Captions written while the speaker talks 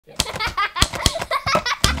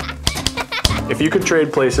If you could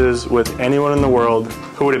trade places with anyone in the world,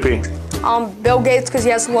 who would it be? Bill Gates, because he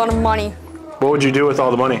has a lot of money. What would you do with all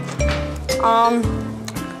the money?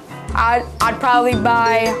 I'd probably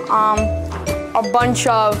buy a bunch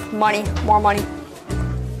of money, more money.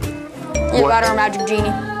 Either that or a magic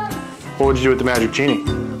genie. What would you do with the magic genie?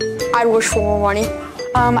 I'd wish for more money.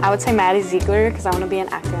 I would say Maddie Ziegler, because I want to be an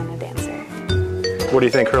actor and a dancer. What do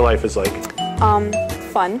you think her life is like?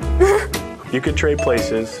 Fun. You could trade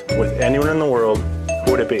places with anyone in the world,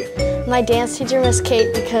 who would it be? My dance teacher, Miss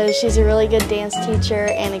Kate, because she's a really good dance teacher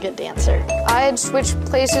and a good dancer. I'd switch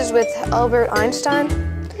places with Albert Einstein.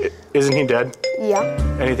 Isn't he dead? Yeah.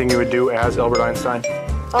 Anything you would do as Albert Einstein?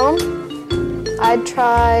 I'd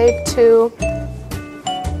try to...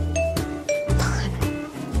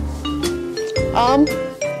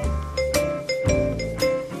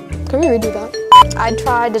 Can we redo that? I'd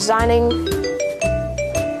try designing...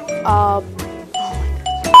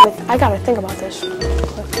 I gotta think about this.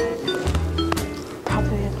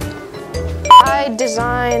 Probably. I'd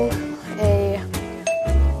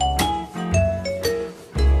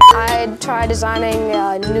try designing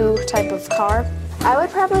a new type of car. I would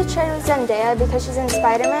probably trade with Zendaya because she's in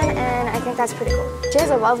Spider-Man, and I think that's pretty cool. She has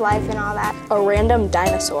a love life and all that. A random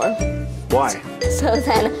dinosaur. Why? So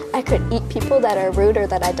then I could eat people that are rude or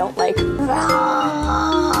that I don't like. Megan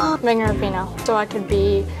Rapinoe, so I could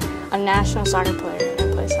be a national soccer player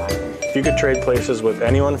and play soccer. If you could trade places with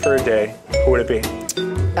anyone for a day, who would it be?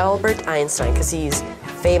 Albert Einstein, because he's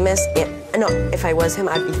famous and, no, if I was him,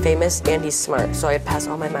 I'd be famous and he's smart, so I'd pass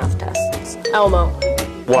all my math tests. Elmo,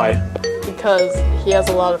 Why? because he has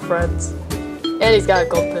a lot of friends. And he's got a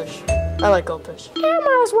goldfish. I like goldfish.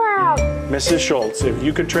 Elmo's World! Mrs. Schultz, if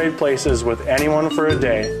you could trade places with anyone for a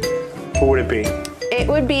day, who would it be? It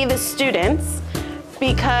would be the students,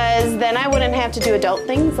 because then I wouldn't have to do adult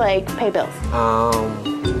things like pay bills.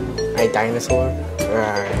 A dinosaur?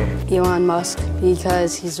 Elon Musk,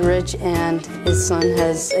 because he's rich and his son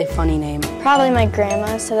has a funny name. Probably my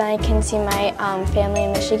grandma, so then I can see my family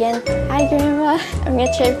in Michigan. Hi, Grandma. I'm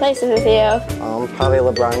gonna trade places with you. Probably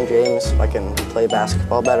LeBron James, if I can play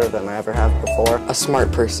basketball better than I ever have before. A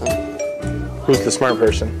smart person. Who's the smart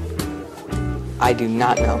person? I do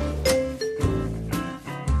not know.